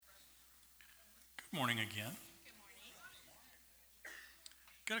Good morning again.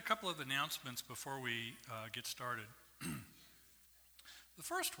 Got a couple of announcements before we get started. The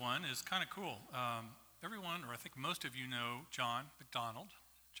first one is kind of cool. Everyone, or I think most of you know John McDonald.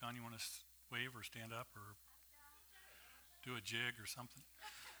 John, you want to wave or stand up or do a jig or something?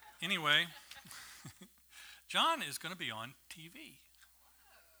 Anyway, John is going to be on TV.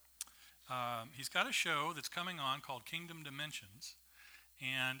 He's got a show that's coming on called Kingdom Dimensions,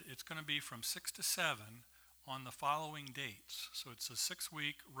 and it's going to be from 6 to 7 on the following dates. So it's a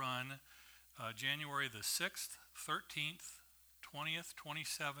 6-week run, January the 6th, 13th, 20th,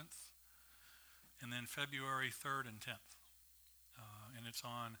 27th, and then February 3rd and 10th. And it's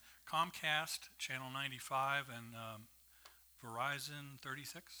on Comcast, Channel 95, and Verizon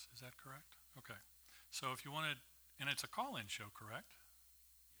 36. Is that correct? Okay. So if you wanted, and it's a call-in show, correct?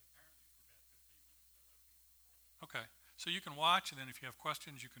 Okay. So you can watch, and then if you have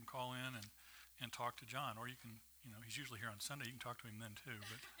questions, you can call in and talk to John, or you can, he's usually here on Sunday. You can talk to him then too.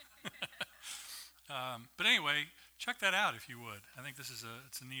 But anyway, check that out if you would. I think it's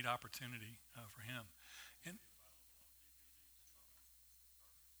a neat opportunity for him. And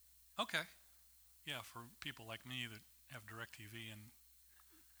okay, yeah, for people like me that have DirecTV, and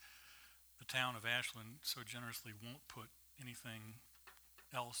the town of Ashland so generously won't put anything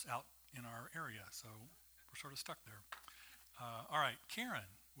else out in our area, so we're sort of stuck there. All right,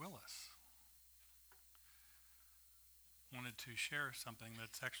 Karen Willis wanted to share something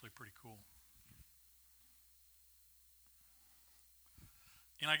that's actually pretty cool.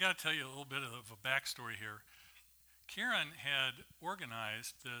 And I got to tell you a little bit of a backstory here. Karen had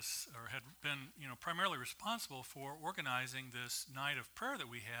organized this, or had been, primarily responsible for organizing this night of prayer that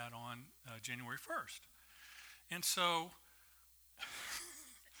we had on January 1st. And so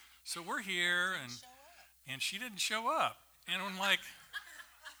we're here, and she didn't show up. And I'm like,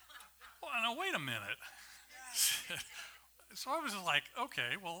 well, now wait a minute. So I was like,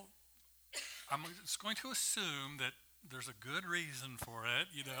 okay, well, I'm just going to assume that there's a good reason for it,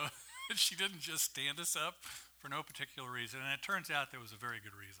 She didn't just stand us up for no particular reason. And it turns out there was a very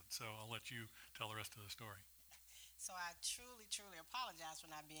good reason. So I'll let you tell the rest of the story. So I truly, truly apologize for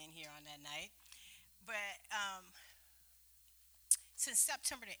not being here on that night. But since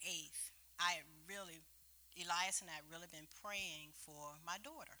September the 8th, Elias and I had really been praying for my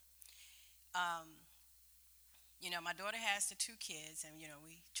daughter. Um, my daughter has the two kids, and,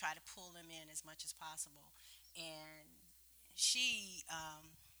 we try to pull them in as much as possible. And she,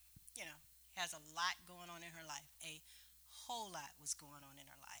 has a lot going on in her life. A whole lot was going on in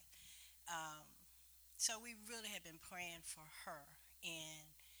her life. Um, so we really had been praying for her, and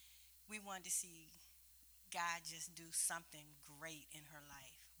we wanted to see God just do something great in her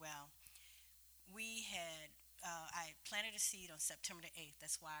life. Well, I planted a seed on September the 8th.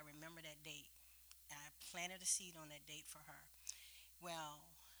 That's why I remember that date. And I planted a seed on that date for her. Well,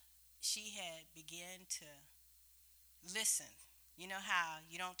 she had begun to listen. You know how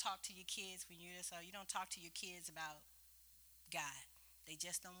you don't talk to your kids when you're this, you don't talk to your kids about God. They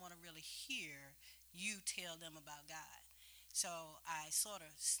just don't want to really hear you tell them about God. So I sort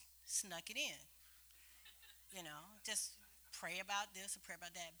of snuck it in, just pray about this and pray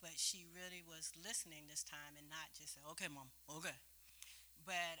about that. But she really was listening this time and not just say, okay, mom, okay.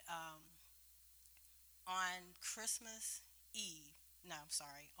 But on Christmas Eve, no, I'm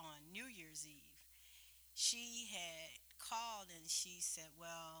sorry, on New Year's Eve, she had called and she said,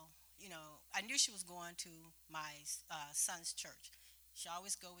 well, I knew she was going to my son's church. She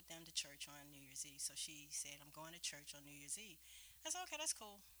always go with them to church on New Year's Eve. So she said, I'm going to church on New Year's Eve. I said, okay, that's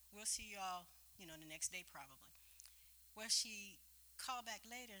cool. We'll see y'all, the next day probably. Well, she called back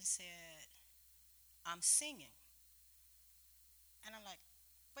later and said, I'm singing. And I'm like,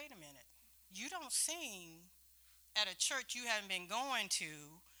 wait a minute. You don't sing at a church you haven't been going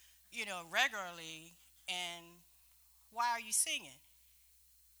to, regularly, and why are you singing?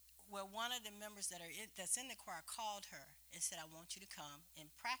 Well, one of the members that's in the choir called her and said, I want you to come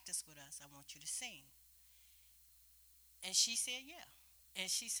and practice with us. I want you to sing. And she said, yeah. And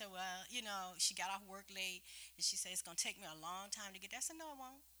she said, well, she got off work late, and she said, it's going to take me a long time to get there. I said, no, it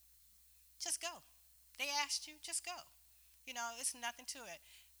won't. Just go. They asked you, just go. It's nothing to it.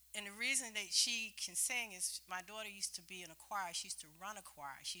 And the reason that she can sing is my daughter used to be in a choir. She used to run a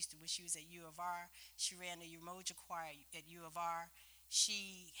choir. When she was at U of R, she ran the Umoja choir at U of R.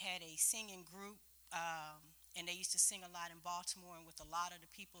 She had a singing group, and they used to sing a lot in Baltimore, and with a lot of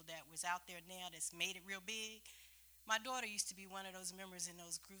the people that was out there now that's made it real big. My daughter used to be one of those members in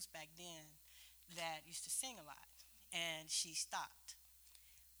those groups back then that used to sing a lot, and she stopped.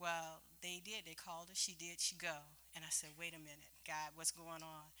 Well, they did. They called her. She did. She go. And I said, wait a minute, God, what's going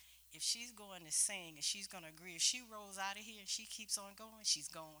on? If she's going to sing and she's going to agree, if she rolls out of here and she keeps on going, she's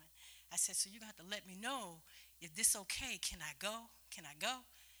going. I said, so you're going to have to let me know if this okay. Can I go? Can I go?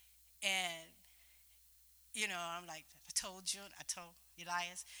 And, I'm like, I told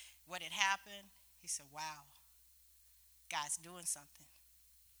Elias what had happened. He said, wow, God's doing something.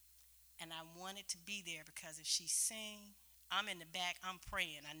 And I wanted to be there because if she sing, I'm in the back, I'm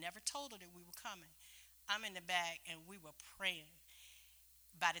praying. I never told her that we were coming. I'm in the back and we were praying.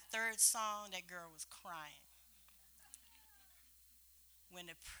 By the third song, that girl was crying. When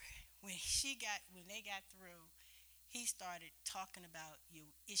they got through, he started talking about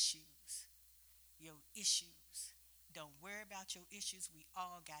your issues. Your issues. Don't worry about your issues. We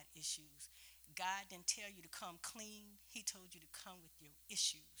all got issues. God didn't tell you to come clean. He told you to come with your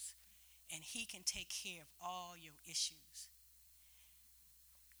issues. And he can take care of all your issues.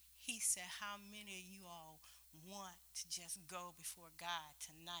 He said, how many of you all want to just go before God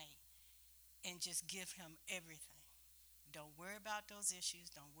tonight and just give him everything? Don't worry about those issues.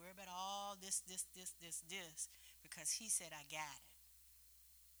 Don't worry about all this, because he said, I got it.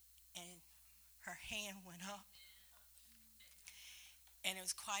 And her hand went up. And it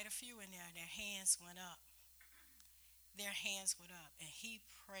was quite a few in there. Their hands went up. Their hands went up. And he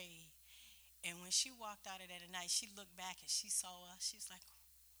prayed. And when she walked out of there tonight, she looked back and she saw us. She was like,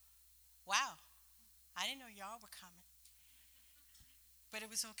 wow, I didn't know y'all were coming. But it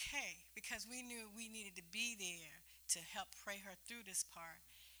was okay because we knew we needed to be there to help pray her through this part.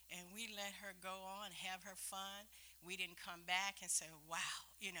 And we let her go on, have her fun. We didn't come back and say, wow,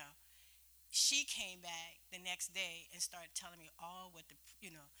 She came back the next day and started telling me all what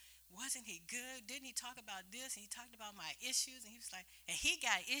wasn't he good? Didn't he talk about this? And he talked about my issues. And he was like, and he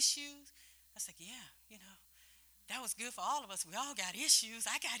got issues? I was like, yeah, that was good for all of us. We all got issues.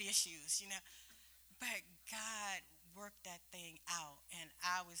 I got issues, But God worked that thing out. And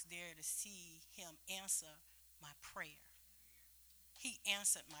I was there to see him answer my prayer. He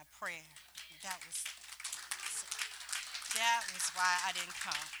answered my prayer. That was why I didn't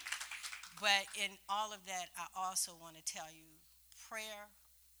come. But in all of that, I also want to tell you, prayer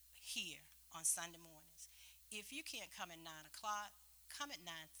here on Sunday mornings. If you can't come at 9 o'clock, come at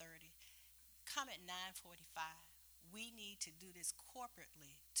 9:30. Come at 9:45. We need to do this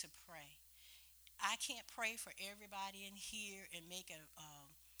corporately to pray. I can't pray for everybody in here and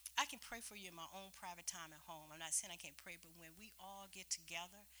I can pray for you in my own private time at home. I'm not saying I can't pray, but when we all get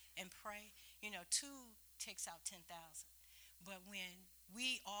together and pray, two takes out 10,000. But when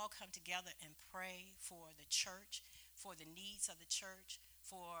we all come together and pray for the church, for the needs of the church,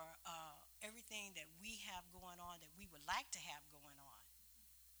 for everything that we have going on, that we would like to have going on,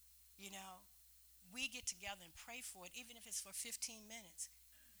 we get together and pray for it, even if it's for 15 minutes.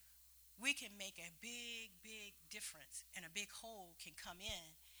 We can make a big, big difference, and a big hole can come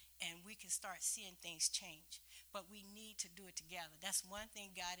in, and we can start seeing things change. But we need to do it together. That's one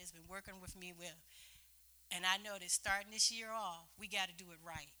thing God has been working with me with. And I know that starting this year off, we got to do it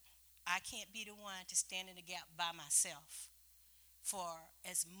right. I can't be the one to stand in the gap by myself for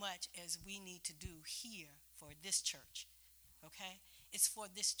as much as we need to do here for this church, okay? It's for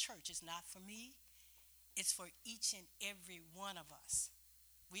this church. It's not for me. It's for each and every one of us.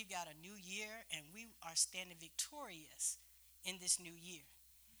 We've got a new year, and we are standing victorious in this new year.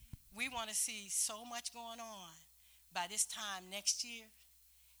 We want to see so much going on by this time next year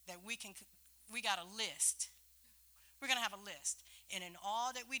that we got a list. We're going to have a list. And in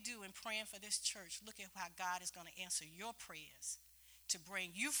all that we do in praying for this church, look at how God is going to answer your prayers to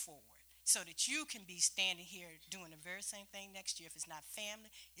bring you forward so that you can be standing here doing the very same thing next year. If it's not family,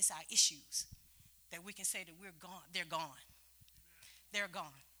 it's our issues. That we can say that we're gone. They're gone. They're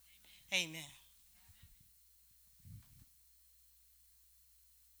gone. Amen.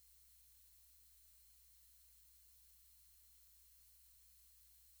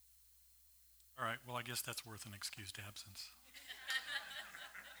 All right, well, I guess that's worth an excused absence.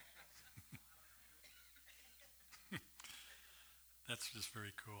 That's just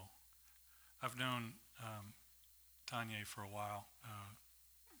very cool. I've known Tanya for a while,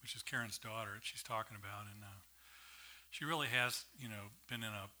 which is Karen's daughter, that she's talking about, and she really has, been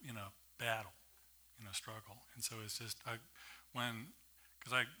in a battle, in a struggle. And so it's just the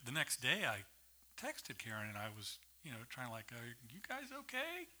next day I texted Karen and I was, trying to are you guys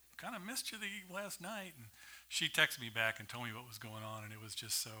okay? Kind of missed you the last night. And she texted me back and told me what was going on, and it was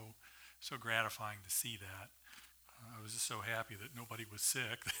just so gratifying to see that. I was just so happy that nobody was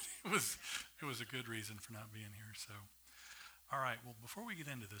sick. It was a good reason for not being here. So, all right. Well, before we get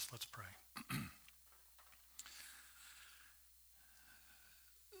into this, let's pray.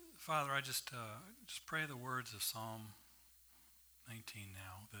 Father, I just pray the words of Psalm 19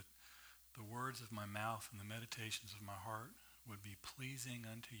 now, that words of my mouth and the meditations of my heart would be pleasing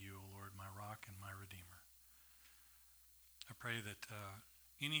unto you, O Lord, my rock and my redeemer. I pray that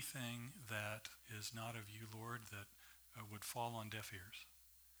anything that is not of you, Lord, that would fall on deaf ears,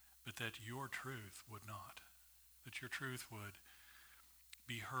 but that your truth would not, that your truth would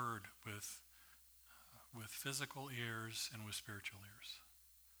be heard with physical ears and with spiritual ears.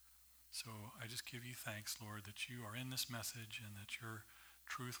 So I just give you thanks, Lord, that you are in this message and that your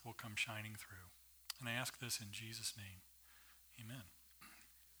truth will come shining through. And I ask this in Jesus' name. Amen.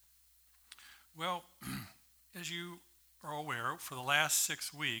 Well, as you are aware, for the last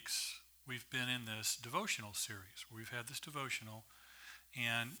 6 weeks, we've been in this devotional series where we've had this devotional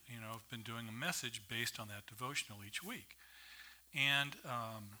and, I've been doing a message based on that devotional each week. And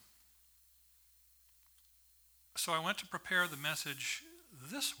so I went to prepare the message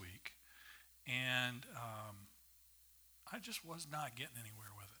this week, and I just was not getting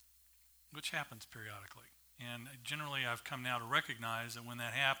anywhere with it, which happens periodically. And generally I've come now to recognize that when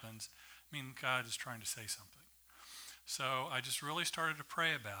that happens, God is trying to say something. So I just really started to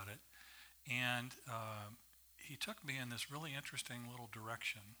pray about it, and he took me in this really interesting little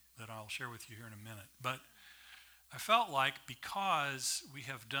direction that I'll share with you here in a minute. But I felt like because we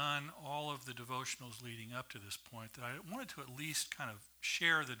have done all of the devotionals leading up to this point, that I wanted to at least kind of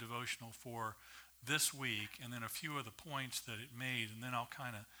share the devotional for this week and then a few of the points that it made, and then I'll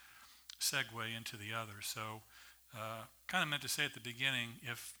kind of segue into the others. So kind of meant to say at the beginning,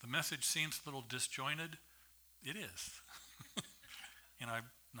 if the message seems a little disjointed, it is. And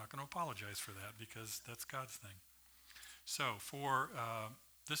I'm not going to apologize for that because that's God's thing. So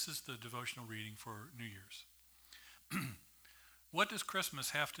this is the devotional reading for New Year's. What does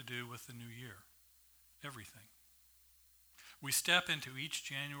Christmas have to do with the new year? Everything. We step into each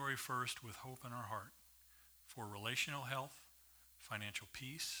January 1st with hope in our heart for relational health, financial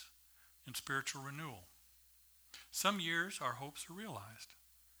peace, and spiritual renewal. Some years our hopes are realized.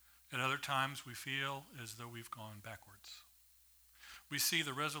 At other times we feel as though we've gone backwards. We see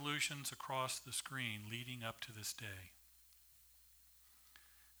the resolutions across the screen leading up to this day.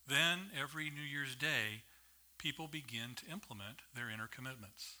 Then every New Year's Day, people begin to implement their inner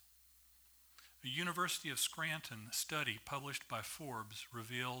commitments. A University of Scranton study published by Forbes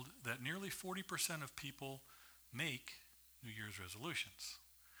revealed that nearly 40% of people make New Year's resolutions,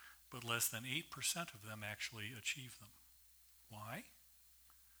 but less than 8% of them actually achieve them. Why?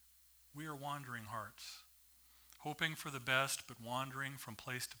 We are wandering hearts, hoping for the best, but wandering from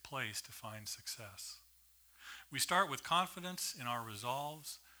place to place to find success. We start with confidence in our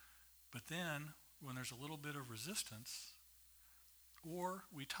resolves, but then when there's a little bit of resistance, or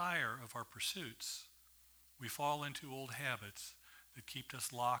we tire of our pursuits, we fall into old habits that keep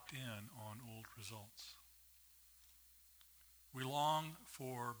us locked in on old results. We long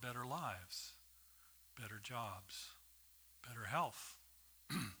for better lives, better jobs, better health,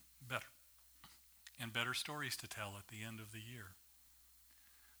 better stories to tell at the end of the year.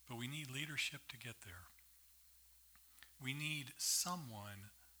 But we need leadership to get there. We need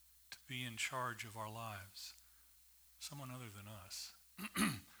someone to be in charge of our lives, someone other than us,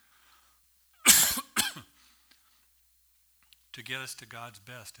 to get us to God's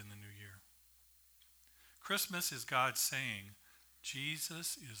best in the new year. Christmas is God saying,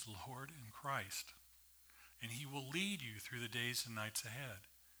 Jesus is Lord and Christ, and he will lead you through the days and nights ahead.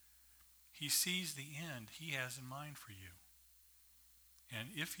 He sees the end he has in mind for you. And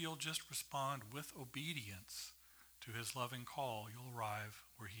if you'll just respond with obedience to his loving call, you'll arrive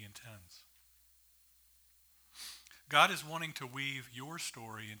where he intends. God is wanting to weave your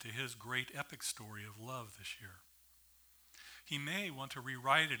story into his great epic story of love this year. He may want to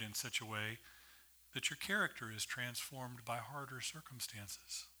rewrite it in such a way that your character is transformed by harder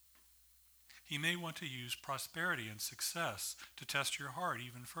circumstances. He may want to use prosperity and success to test your heart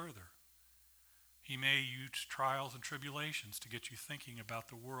even further. He may use trials and tribulations to get you thinking about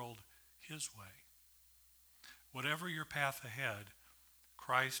the world his way. Whatever your path ahead,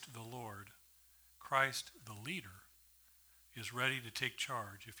 Christ the Lord, Christ the leader, is ready to take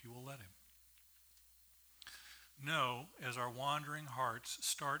charge if you will let him. Know, as our wandering hearts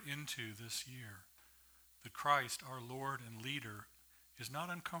start into this year, that Christ, our Lord and leader, is not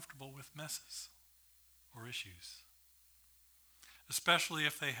uncomfortable with messes or issues, especially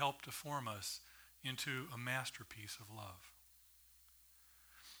if they help to form us into a masterpiece of love.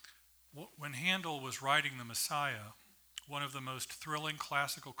 When Handel was writing The Messiah, one of the most thrilling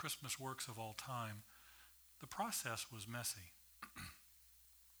classical Christmas works of all time, the process was messy.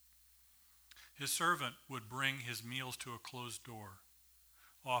 His servant would bring his meals to a closed door.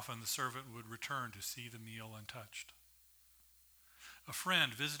 Often the servant would return to see the meal untouched. A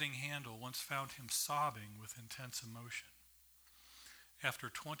friend visiting Handel once found him sobbing with intense emotion. After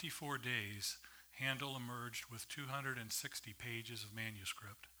 24 days, Handel emerged with 260 pages of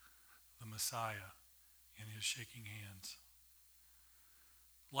manuscript, the Messiah, in his shaking hands.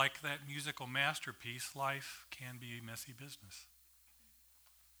 Like that musical masterpiece, life can be a messy business.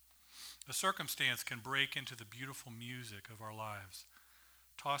 A circumstance can break into the beautiful music of our lives,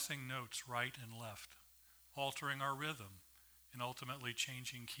 tossing notes right and left, altering our rhythm, and ultimately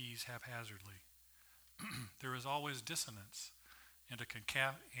changing keys haphazardly. There is always dissonance and a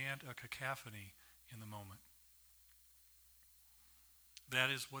cacophony in the moment. That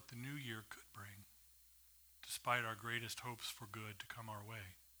is what the new year could bring, despite our greatest hopes for good to come our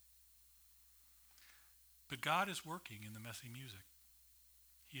way. But God is working in the messy music.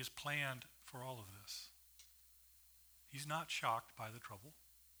 He has planned for all of this. He's not shocked by the trouble.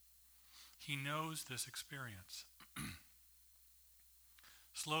 He knows this experience.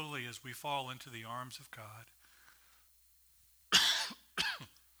 Slowly, as we fall into the arms of God,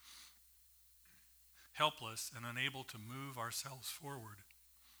 helpless and unable to move ourselves forward,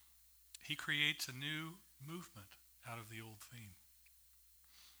 he creates a new movement out of the old theme.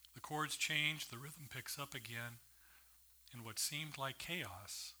 The chords change, the rhythm picks up again, and what seemed like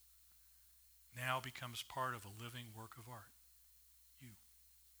chaos now becomes part of a living work of art. You.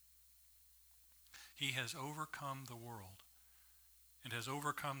 He has overcome the world and has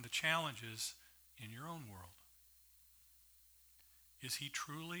overcome the challenges in your own world. Is he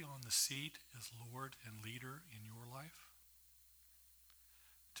truly on the seat as Lord and leader in your life?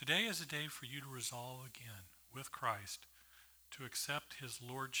 Today is a day for you to resolve again with Christ to accept his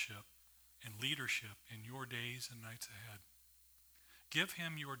lordship and leadership in your days and nights ahead. Give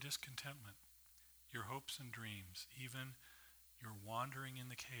him your discontentment, your hopes and dreams, even your wandering in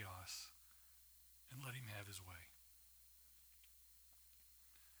the chaos, and let him have his way.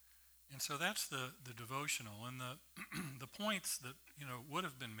 And so that's the devotional, and the points that would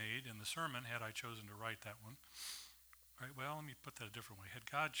have been made in the sermon had I chosen to write that one. Right? Well, let me put that a different way.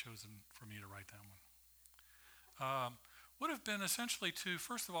 Had God chosen for me to write that one, would have been essentially to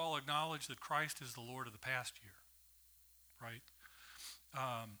first of all acknowledge that Christ is the Lord of the past year, right?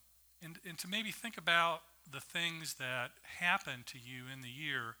 And to maybe think about the things that happened to you in the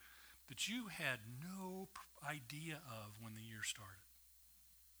year that you had no idea of when the year started.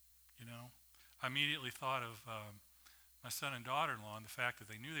 I immediately thought of my son and daughter-in-law and the fact that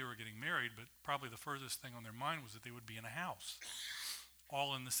they knew they were getting married, but probably the furthest thing on their mind was that they would be in a house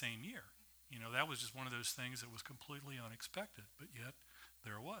all in the same year. That was just one of those things that was completely unexpected, but yet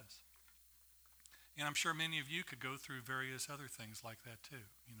there it was. And I'm sure many of you could go through various other things like that too.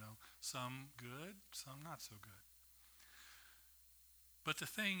 Some good, some not so good. But the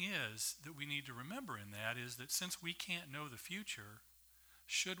thing is that we need to remember in that is that since we can't know the future,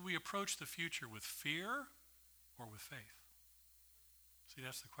 should we approach the future with fear or with faith? See,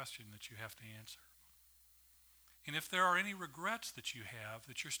 that's the question that you have to answer. And if there are any regrets that you have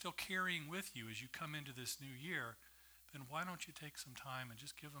that you're still carrying with you as you come into this new year, then why don't you take some time and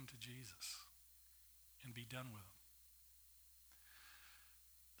just give them to Jesus and be done with them?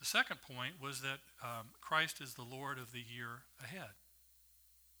 The second point was that Christ is the Lord of the year ahead.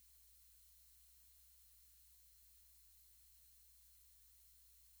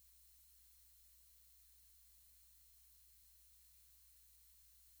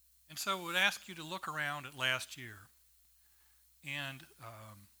 And so I would ask you to look around at last year. And,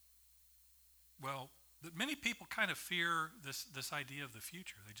 that many people kind of fear this idea of the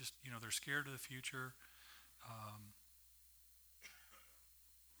future. They just, they're scared of the future.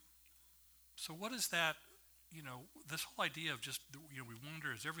 So what is that, this whole idea of just, we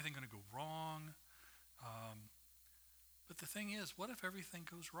wonder, is everything going to go wrong? But the thing is, what if everything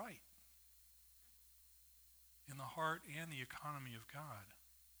goes right in the heart and the economy of God?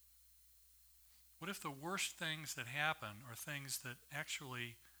 What if the worst things that happen are things that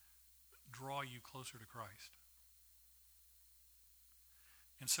actually draw you closer to Christ?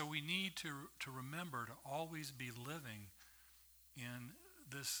 And so we need to remember to always be living in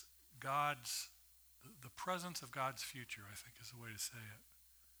this the presence of God's future, I think is the way to say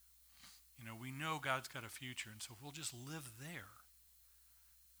it. We know God's got a future, and so if we'll just live there,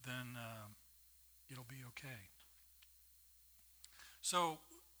 then it'll be okay. So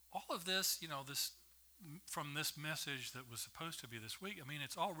all of this, from this message that was supposed to be this week,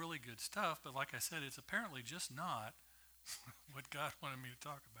 it's all really good stuff, but like I said, it's apparently just not what God wanted me to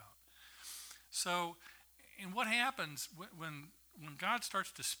talk about. So, and what happens when God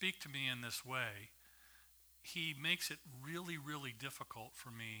starts to speak to me in this way, he makes it really, really difficult for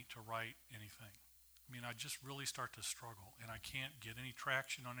me to write anything. I mean, I just really start to struggle, and I can't get any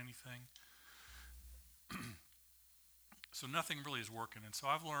traction on anything. So nothing really is working. And so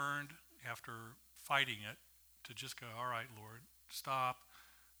I've learned, after fighting it, to just go, all right, Lord, stop.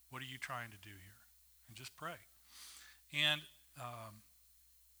 What are you trying to do here? And just pray. And,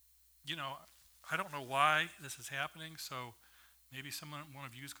 I don't know why this is happening, so maybe one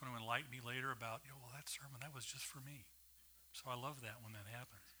of you is going to enlighten me later about, well, that sermon, that was just for me. So I love that when that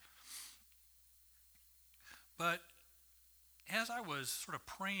happens. But as I was sort of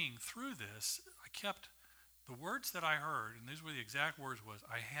praying through this, I kept the words that I heard, and these were the exact words, was,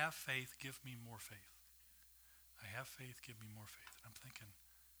 I have faith, give me more faith. I have faith, give me more faith. And I'm thinking,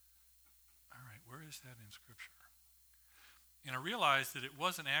 all right, where is that in Scripture? And I realized that it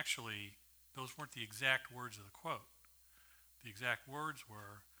wasn't actually, those weren't the exact words of the quote. The exact words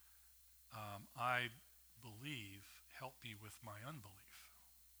were, I believe, help me with my unbelief.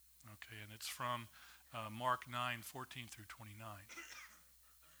 Okay, and it's from Mark 9:14 through 29.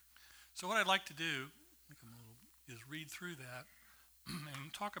 So what I'd like to do is read through that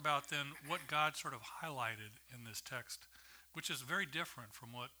and talk about then what God sort of highlighted in this text, which is very different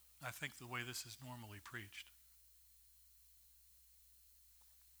from what I think the way this is normally preached.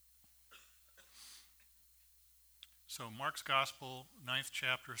 So Mark's Gospel, 9th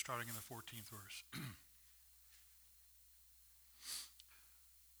chapter, starting in the 14th verse.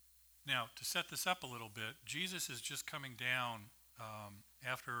 Now, to set this up a little bit, Jesus is just coming down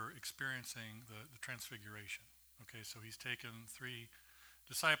after experiencing the transfiguration. Okay, so he's taken 3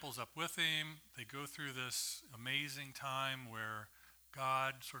 disciples up with him. They go through this amazing time where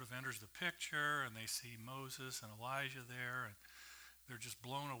God sort of enters the picture, and they see Moses and Elijah there, and they're just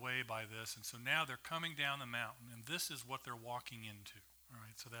blown away by this. And so now they're coming down the mountain, and this is what they're walking into. All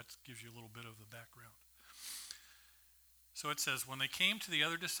right, so that gives you a little bit of the background. So it says, when they came to the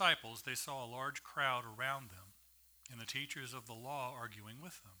other disciples, they saw a large crowd around them, and the teachers of the law arguing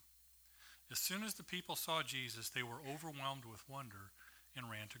with them. As soon as the people saw Jesus, they were overwhelmed with wonder and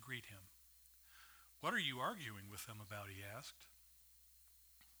ran to greet him. What are you arguing with them about? He asked.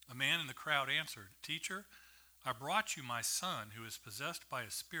 A man in the crowd answered, Teacher, I brought you my son who is possessed by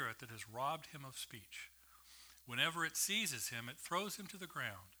a spirit that has robbed him of speech. Whenever it seizes him, it throws him to the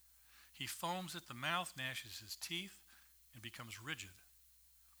ground. He foams at the mouth, gnashes his teeth, and becomes rigid.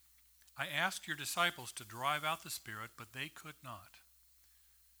 I asked your disciples to drive out the spirit, but they could not.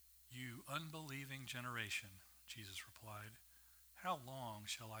 You unbelieving generation, Jesus replied, how long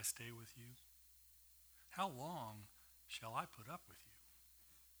shall I stay with you? How long shall I put up with you?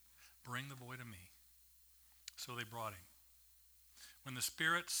 Bring the boy to me. So they brought him. When the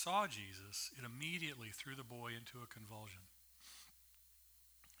spirit saw Jesus, it immediately threw the boy into a convulsion.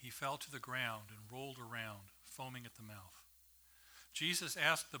 He fell to the ground and rolled around, foaming at the mouth. Jesus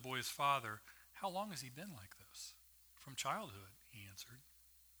asked the boy's father, how long has he been like this? From childhood, he answered.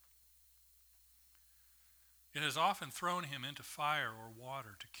 It has often thrown him into fire or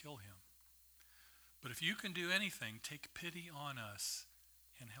water to kill him. But if you can do anything, take pity on us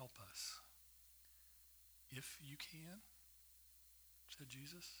and help us. If you can, said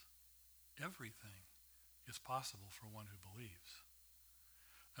Jesus, everything is possible for one who believes.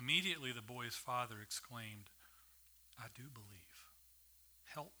 Immediately the boy's father exclaimed, I do believe.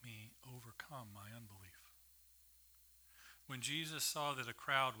 Help me overcome my unbelief. When Jesus saw that a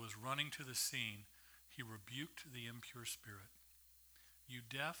crowd was running to the scene, he rebuked the impure spirit. You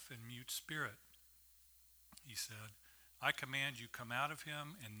deaf and mute spirit, he said, I command you, come out of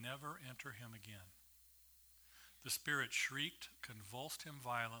him and never enter him again. The spirit shrieked, convulsed him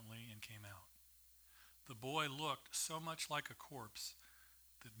violently, and came out. The boy looked so much like a corpse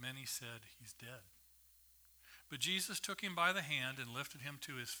that many said, he's dead. But Jesus took him by the hand and lifted him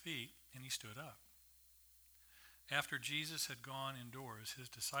to his feet, and he stood up. After Jesus had gone indoors, his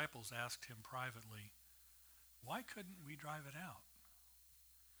disciples asked him privately, why couldn't we drive it out?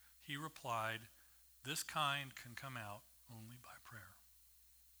 He replied, this kind can come out only by prayer.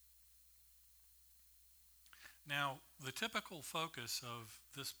 Now, the typical focus of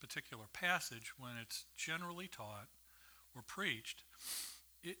this particular passage, when it's generally taught or preached,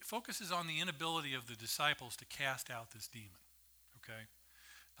 it focuses on the inability of the disciples to cast out this demon. Okay,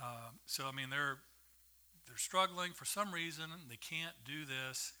 they're struggling for some reason. They can't do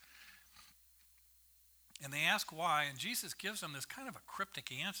this, and they ask why. And Jesus gives them this kind of a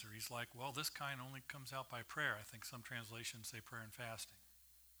cryptic answer. He's like, "Well, this kind only comes out by prayer." I think some translations say prayer and fasting.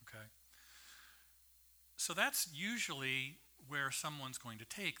 Okay, so that's usually where someone's going to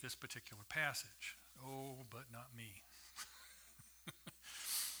take this particular passage. Oh, but not me.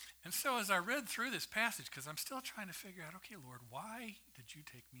 And so as I read through this passage, because I'm still trying to figure out, okay, Lord, why did you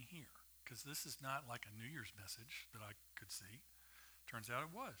take me here? because this is not like a New Year's message that I could see. Turns out it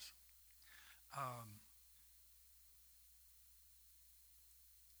was.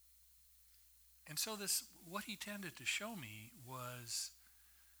 And so what he tended to show me was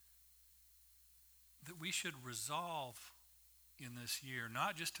that we should resolve in this year,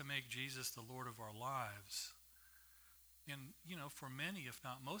 not just to make Jesus the Lord of our lives. And, for many, if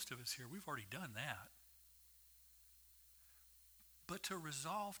not most of us here, we've already done that. But to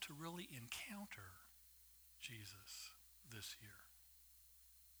resolve to really encounter Jesus this year.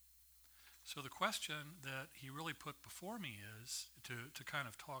 So the question that he really put before me is, to kind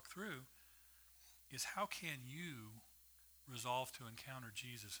of talk through, is how can you resolve to encounter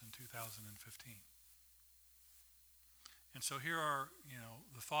Jesus in 2015? And so here are,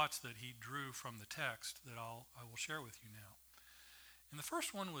 the thoughts that he drew from the text that I will share with you now. And the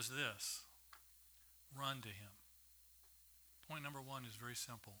first one was this: run to him. Point number one is very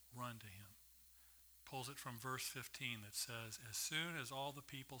simple: run to him. Pulls it from verse 15 that says, as soon as all the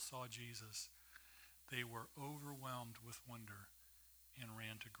people saw Jesus, they were overwhelmed with wonder and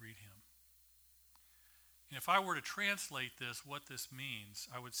ran to greet him. And if I were to translate this, what this means,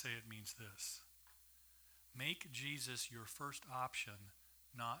 I would say it means this: make Jesus your first option,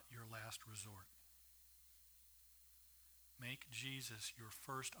 not your last resort. Make Jesus your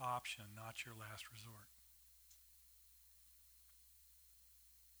first option, not your last resort.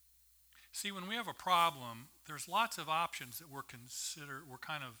 See, when we have a problem, there's lots of options that we're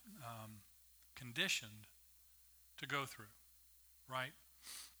kind of conditioned to go through, right?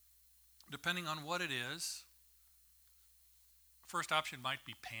 Depending on what it is, first option might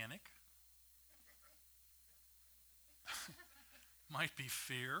be panic, might be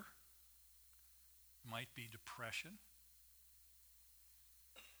fear, might be depression.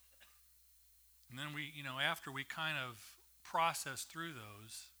 And then after we kind of process through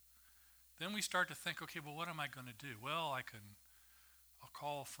those, then we start to think, okay, well, what am I going to do? Well, I'll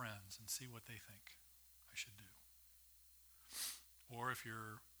call friends and see what they think I should do. Or if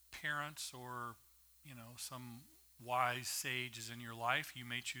your parents or, some wise sage is in your life, you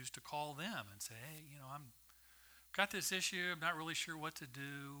may choose to call them and say, hey, I'm got this issue. I'm not really sure what to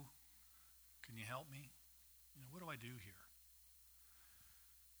do. Can you help me? What do I do here?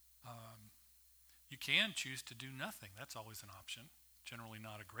 You can choose to do nothing. That's always an option. Generally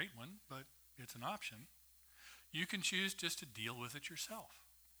not a great one, but it's an option. You can choose just to deal with it yourself.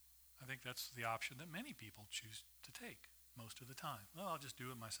 I think that's the option that many people choose to take most of the time. Well, I'll just do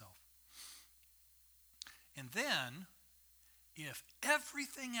it myself. And then, if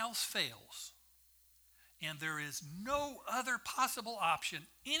everything else fails, and there is no other possible option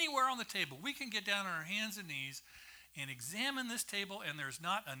anywhere on the table, we can get down on our hands and knees and examine this table, and there's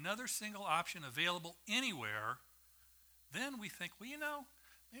not another single option available anywhere, then we think, well,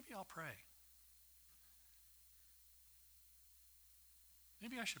 maybe I'll pray.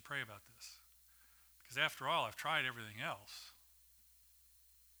 Maybe I should pray about this. Because after all, I've tried everything else.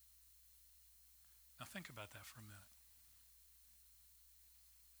 Now think about that for a minute.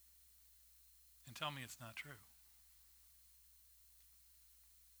 And tell me it's not true.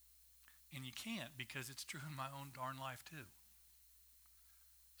 And you can't, because it's true in my own darn life too.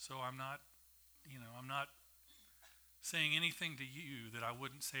 So I'm not saying anything to you that I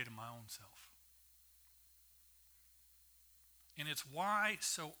wouldn't say to my own self. And it's why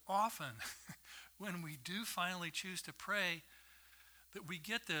so often when we do finally choose to pray that we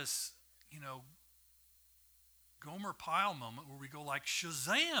get this, Gomer Pyle moment where we go like,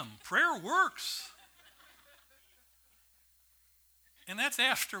 Shazam, prayer works. And that's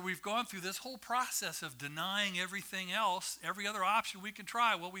after we've gone through this whole process of denying everything else, every other option we can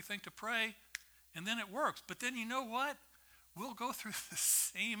try, what we think to pray, and then it works. But then you know what? We'll go through the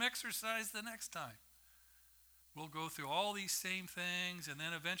same exercise the next time. We'll go through all these same things and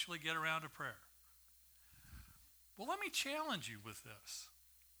then eventually get around to prayer. Well, let me challenge you with this.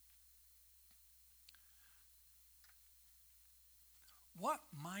 What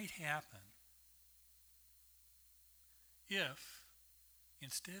might happen if,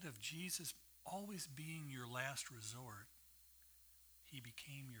 instead of Jesus always being your last resort, he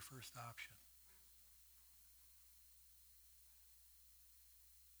became your first option?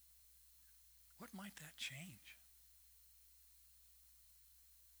 What might that change?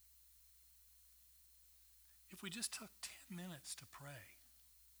 If we just took 10 minutes to pray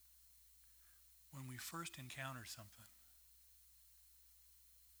when we first encounter something,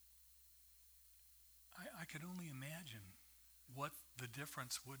 I could only imagine what the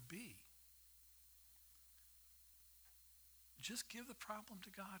difference would be. Just give the problem to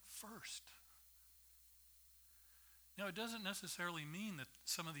God first. Now, it doesn't necessarily mean that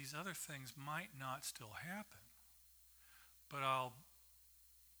some of these other things might not still happen, but I'll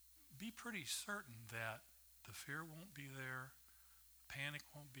be pretty certain that the fear won't be there, panic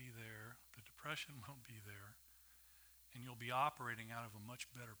won't be there, the depression won't be there, and you'll be operating out of a much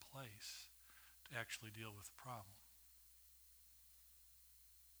better place to actually deal with the problem.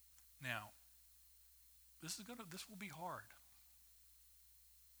 Now, this will be hard.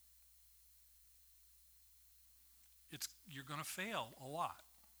 You're going to fail a lot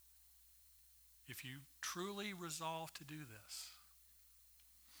if you truly resolve to do this.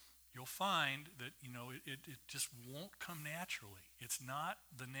 You'll find that it just won't come naturally. It's not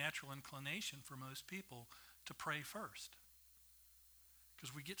the natural inclination for most people to pray first,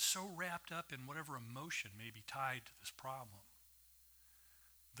 because we get so wrapped up in whatever emotion may be tied to this problem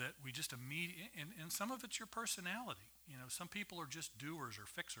that we just immediately, and some of it's your personality. Some people are just doers or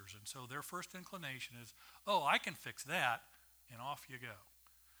fixers, and so their first inclination is, oh, I can fix that, and off you go.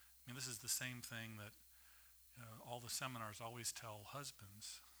 I mean, this is the same thing that all the seminars always tell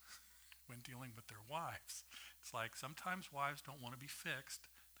husbands when dealing with their wives. It's like sometimes wives don't want to be fixed,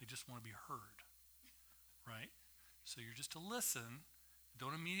 they just want to be heard, right? So you're just to listen.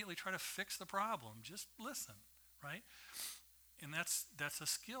 Don't immediately try to fix the problem, just listen, right? And that's a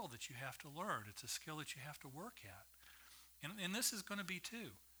skill that you have to learn. It's a skill that you have to work at. And this is going to be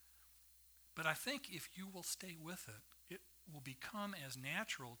too. But I think if you will stay with it, it will become as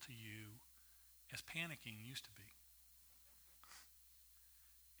natural to you as panicking used to be.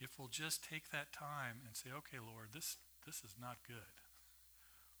 If we'll just take that time and say, okay, Lord, this is not good.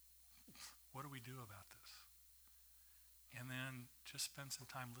 What do we do about this? And then just spend some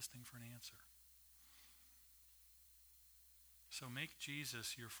time listening for an answer. So make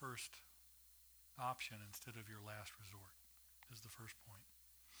Jesus your first option instead of your last resort, is the first point.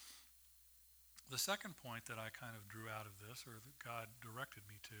 The second point that I kind of drew out of this, or that God directed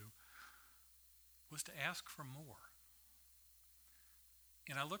me to, was to ask for more.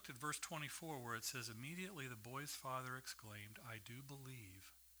 And I looked at verse 24 where it says, immediately the boy's father exclaimed, I do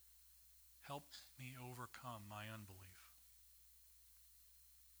believe. Help me overcome my unbelief.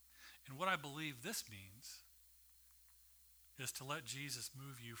 And what I believe this means is to let Jesus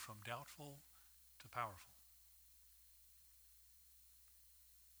move you from doubtful to powerful.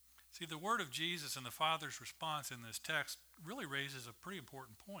 See, the word of Jesus and the Father's response in this text really raises a pretty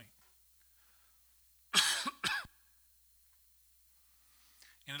important point.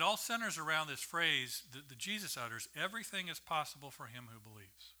 And it all centers around this phrase that Jesus utters, everything is possible for him who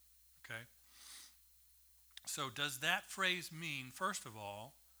believes. Okay? So does that phrase mean, first of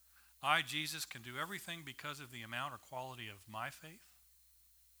all, I, Jesus, can do everything because of the amount or quality of my faith?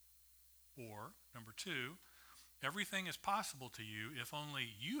 Or, number two, everything is possible to you if only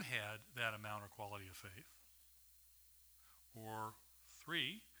you had that amount or quality of faith? Or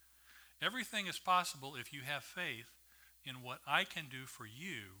three, everything is possible if you have faith in what I can do for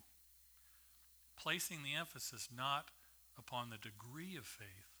you, placing the emphasis not upon the degree of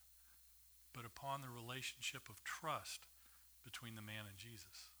faith, but upon the relationship of trust between the man and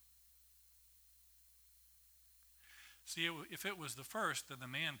Jesus. See, if it was the first, then the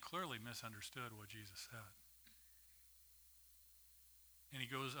man clearly misunderstood what Jesus said. And he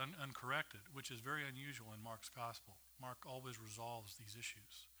goes uncorrected, which is very unusual in Mark's gospel. Mark always resolves these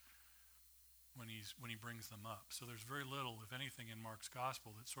issues when he brings them up. So there's very little, if anything, in Mark's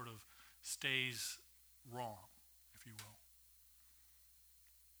gospel that sort of stays wrong, if you will.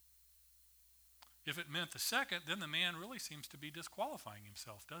 If it meant the second, then the man really seems to be disqualifying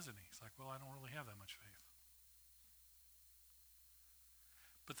himself, doesn't he? He's like, well, I don't really have that much faith.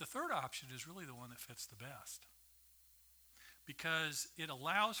 But the third option is really the one that fits the best, because it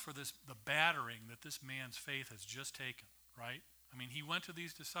allows for the battering that this man's faith has just taken, right? I mean, he went to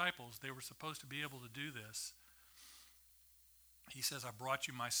these disciples. They were supposed to be able to do this. He says, I brought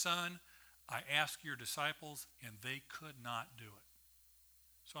you my son. I asked your disciples, and they could not do it.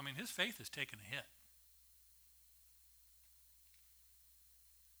 So, I mean, his faith has taken a hit.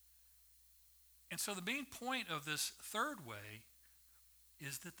 And so the main point of this third way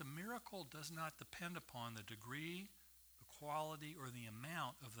is that the miracle does not depend upon the degree, the quality, or the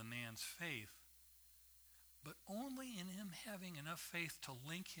amount of the man's faith, but only in him having enough faith to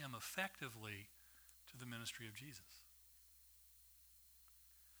link him effectively to the ministry of Jesus.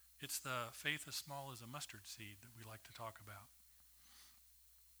 It's the faith as small as a mustard seed that we like to talk about.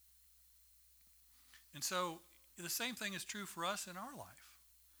 And so the same thing is true for us in our life.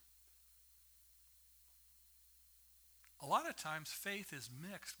 A lot of times faith is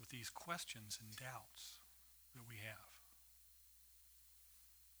mixed with these questions and doubts that we have.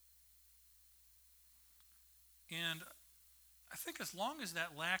 And I think as long as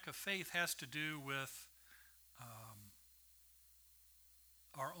that lack of faith has to do with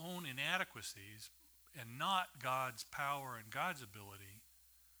our own inadequacies and not God's power and God's ability,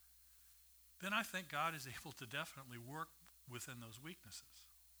 then I think God is able to definitely work within those weaknesses.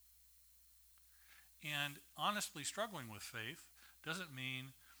 And honestly struggling with faith doesn't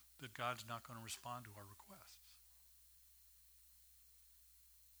mean that God's not going to respond to our requests.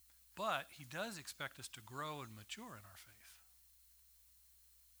 But he does expect us to grow and mature in our faith.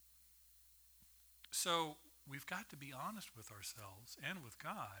 So we've got to be honest with ourselves and with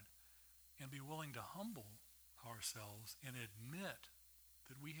God and be willing to humble ourselves and admit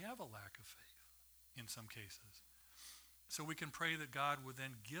that we have a lack of faith in some cases. So we can pray that God would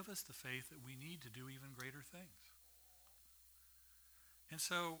then give us the faith that we need to do even greater things. And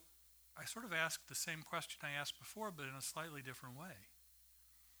so I sort of asked the same question I asked before, but in a slightly different way.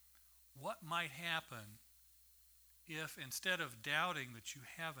 What might happen if instead of doubting that you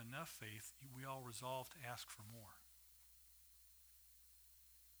have enough faith, we all resolve to ask for more?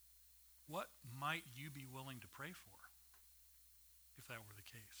 What might you be willing to pray for if that were the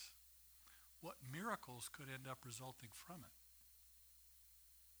case? What miracles could end up resulting from it?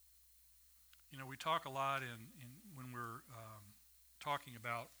 You know, we talk a lot when we're talking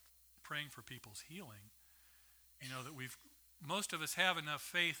about praying for people's healing, you know, that most of us have enough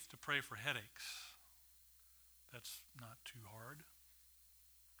faith to pray for headaches. That's not too hard.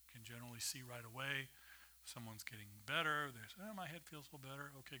 Can generally see right away if someone's getting better. There's, my head feels a little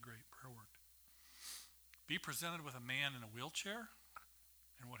better. Okay, great, prayer worked. Be presented with a man in a wheelchair,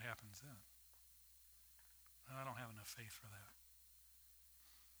 and what happens then? I don't have enough faith for that.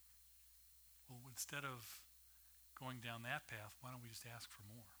 Well, instead of going down that path, why don't we just ask for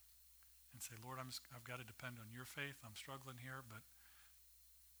more and say, Lord, I've got to depend on your faith. I'm struggling here, but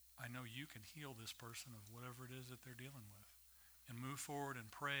I know you can heal this person of whatever it is that they're dealing with, and move forward and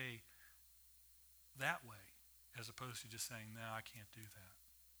pray that way as opposed to just saying, no, I can't do that.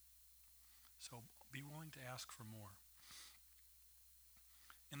 So be willing to ask for more.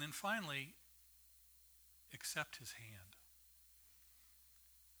 And then finally, accept his hand.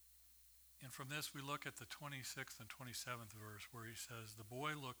 And from this we look at the 26th and 27th verse where he says, the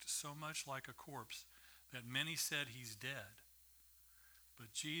boy looked so much like a corpse that many said he's dead.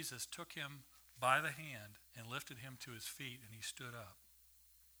 But Jesus took him by the hand and lifted him to his feet, and he stood up.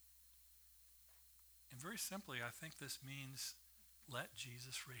 And very simply, I think this means let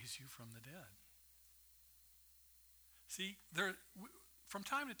Jesus raise you from the dead. See, from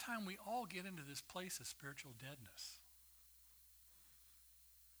time to time, we all get into this place of spiritual deadness.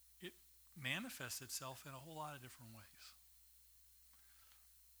 It manifests itself in a whole lot of different ways.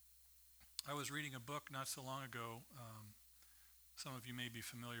 I was reading a book not so long ago. Some of you may be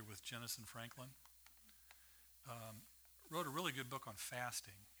familiar with Jenison Franklin. Wrote a really good book on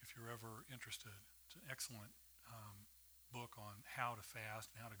fasting, if you're ever interested. It's an excellent book on how to fast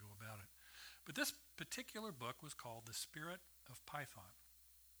and how to go about it. But this particular book was called The Spirit of Python.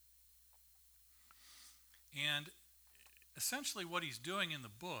 And essentially what he's doing in the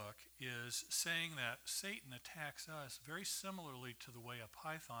book is saying that Satan attacks us very similarly to the way a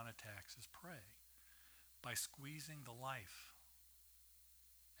python attacks his prey, by squeezing the life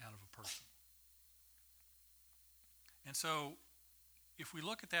out of a person. And so if we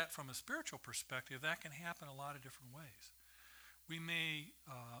look at that from a spiritual perspective, that can happen a lot of different ways. We may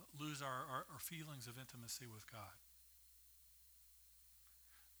lose our feelings of intimacy with God.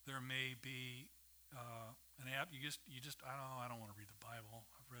 There may be an app, I don't want to read the Bible.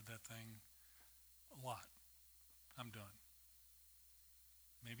 I've read that thing a lot. I'm done.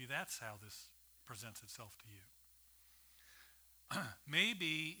 Maybe that's how this presents itself to you.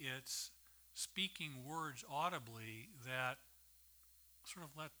 Maybe it's speaking words audibly that sort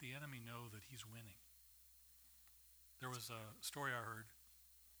of let the enemy know that he's winning. There was a story I heard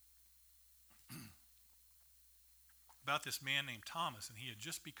about this man named Thomas, and he had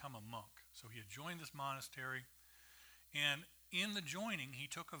just become a monk. So he had joined this monastery, and in the joining, he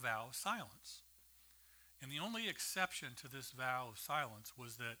took a vow of silence. And the only exception to this vow of silence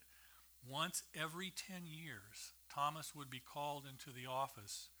was that once every 10 years, Thomas would be called into the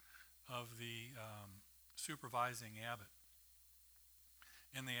office of the supervising abbot.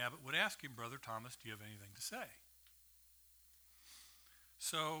 And the abbot would ask him, Brother Thomas, do you have anything to say?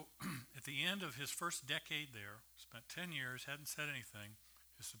 So at the end of his first decade there, spent 10 years, hadn't said anything,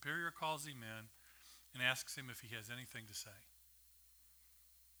 his superior calls him in and asks him if he has anything to say.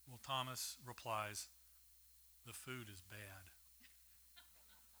 Well, Thomas replies, the food is bad.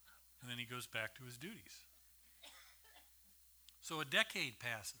 And then he goes back to his duties. So a decade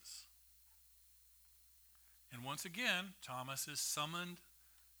passes. And once again, Thomas is summoned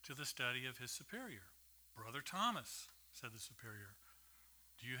to the study of his superior. "Brother Thomas," said the superior,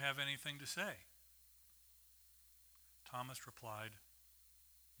 "do you have anything to say?" Thomas replied,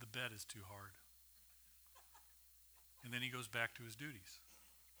 "The bed is too hard." And then he goes back to his duties.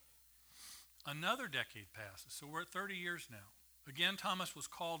 Another decade passes, so we're at 30 years now. Again, Thomas was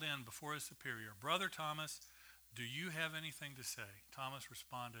called in before his superior. "Brother Thomas, do you have anything to say?" Thomas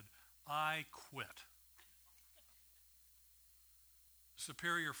responded, "I quit." The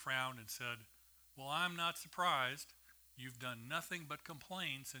superior frowned and said, "Well, I'm not surprised. You've done nothing but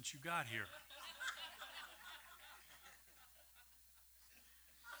complain since you got here."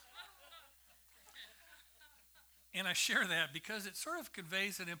 And I share that because it sort of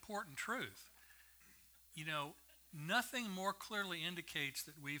conveys an important truth. You know, nothing more clearly indicates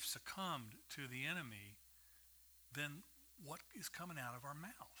that we've succumbed to the enemy than what is coming out of our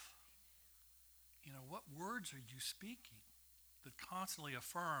mouth. You know, what words are you speaking that constantly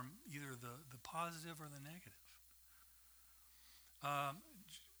affirm either the positive or the negative?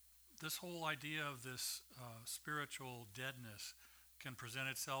 This whole idea of this spiritual deadness can present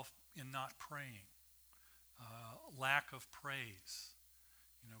itself in not praying, lack of praise.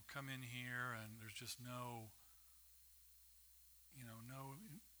 You know, come in here and there's just no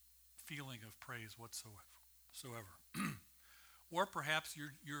feeling of praise whatsoever. Or perhaps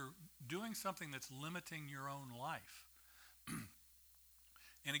you're doing something that's limiting your own life.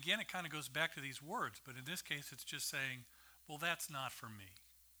 And again, it kind of goes back to these words, but in this case, it's just saying, well, that's not for me.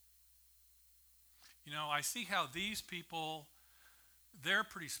 You know, I see how these people, they're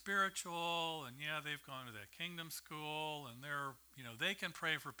pretty spiritual, and yeah, they've gone to that kingdom school, and they can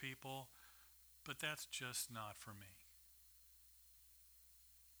pray for people, but that's just not for me.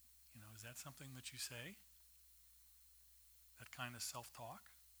 You know, is that something that you say? That kind of self-talk?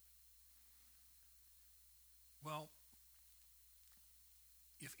 Well,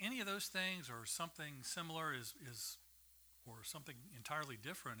 if any of those things or something similar or something entirely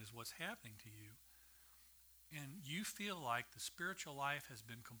different is what's happening to you, and you feel like the spiritual life has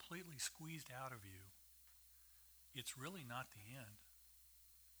been completely squeezed out of you, it's really not the end.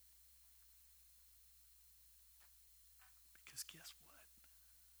 Because guess what?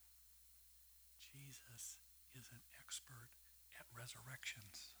 Jesus is an expert at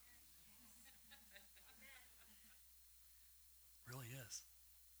resurrections. Really is.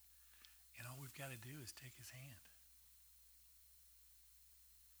 And all we've got to do is take his hand.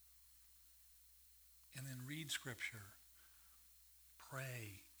 And then read Scripture.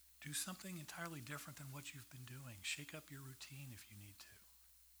 Pray. Do something entirely different than what you've been doing. Shake up your routine if you need to.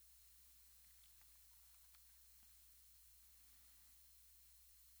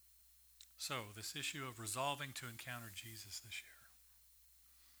 So, this issue of resolving to encounter Jesus this year.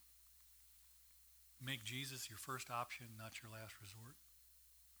 Make Jesus your first option, not your last resort.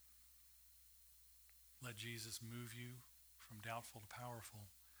 Let Jesus move you from doubtful to powerful.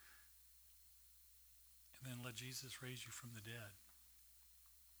 And then let Jesus raise you from the dead.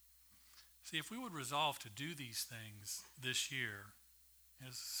 See, if we would resolve to do these things this year, and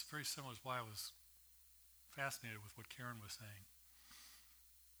it's very similar to why I was fascinated with what Karen was saying,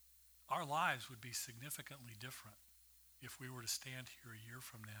 our lives would be significantly different if we were to stand here a year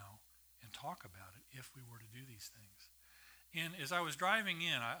from now and talk about it, if we were to do these things. And as I was driving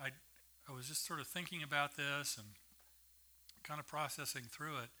in, I was just sort of thinking about this and kind of processing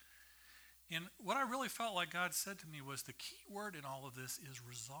through it. And what I really felt like God said to me was the key word in all of this is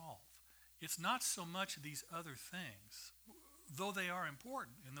resolve. It's not so much these other things, though they are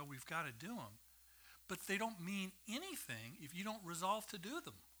important and though we've got to do them, but they don't mean anything if you don't resolve to do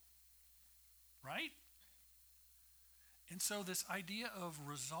them. Right? And so this idea of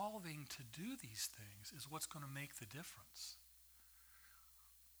resolving to do these things is what's going to make the difference.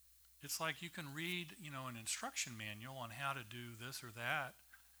 It's like you can read, an instruction manual on how to do this or that,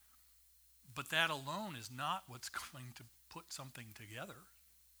 but that alone is not what's going to put something together.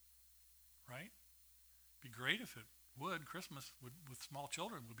 Right? It'd be great if it would. Christmas with small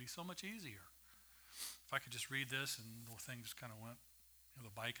children would be so much easier. If I could just read this and the thing just kind of went, the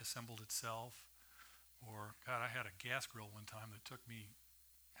bike assembled itself. Or, God, I had a gas grill one time that took me,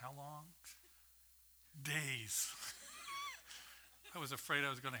 how long? Days. I was afraid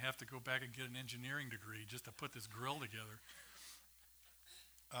I was going to have to go back and get an engineering degree just to put this grill together.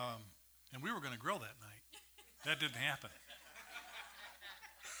 And we were going to grill that night. That didn't happen.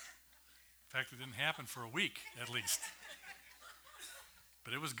 In fact, it didn't happen for a week, at least.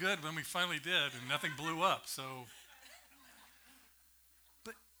 But it was good when we finally did, and nothing blew up. So,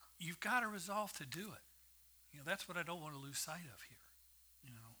 but you've got to resolve to do it. That's what I don't want to lose sight of here.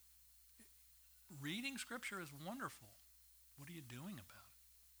 reading Scripture is wonderful. What are you doing about it?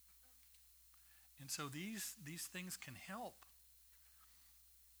 And so these things can help.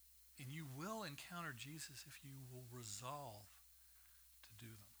 And you will encounter Jesus if you will resolve to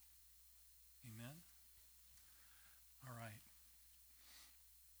do them. Amen? All right.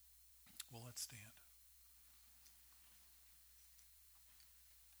 Well, let's stand.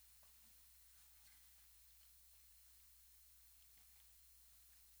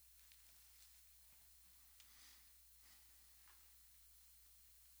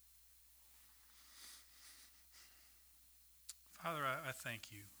 Father, I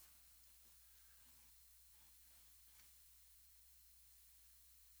thank you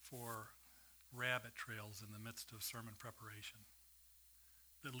for rabbit trails in the midst of sermon preparation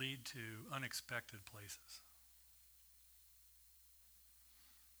that lead to unexpected places.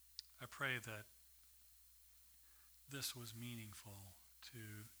 I pray that this was meaningful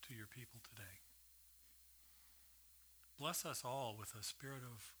to your people today. Bless us all with a spirit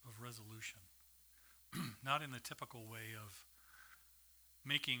of resolution, not in the typical way of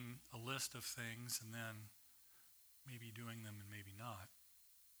making a list of things and then maybe doing them and maybe not,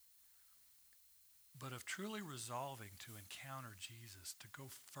 but of truly resolving to encounter Jesus, to go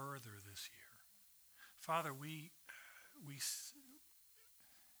further this year. Father,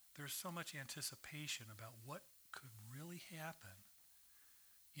 there's so much anticipation about what could really happen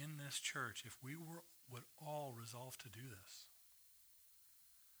in this church if we would all resolve to do this.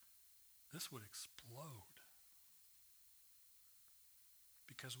 This would explode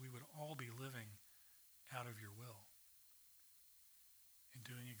because we would all be living out of your will and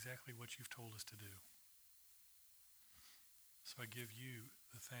doing exactly what you've told us to do. So I give you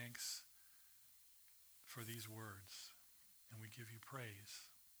the thanks for these words, and we give you praise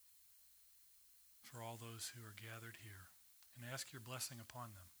for all those who are gathered here, and ask your blessing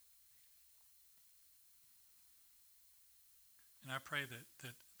upon them. And I pray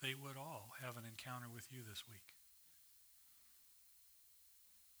that they would all have an encounter with you this week.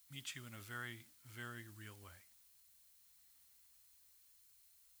 Meet you in a very, very real way.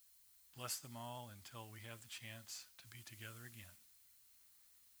 Bless them all until we have the chance to be together again.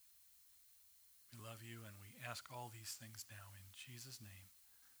 We love you, and we ask all these things now in Jesus' name.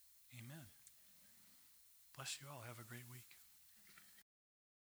 Amen. Bless you all. Have a great week.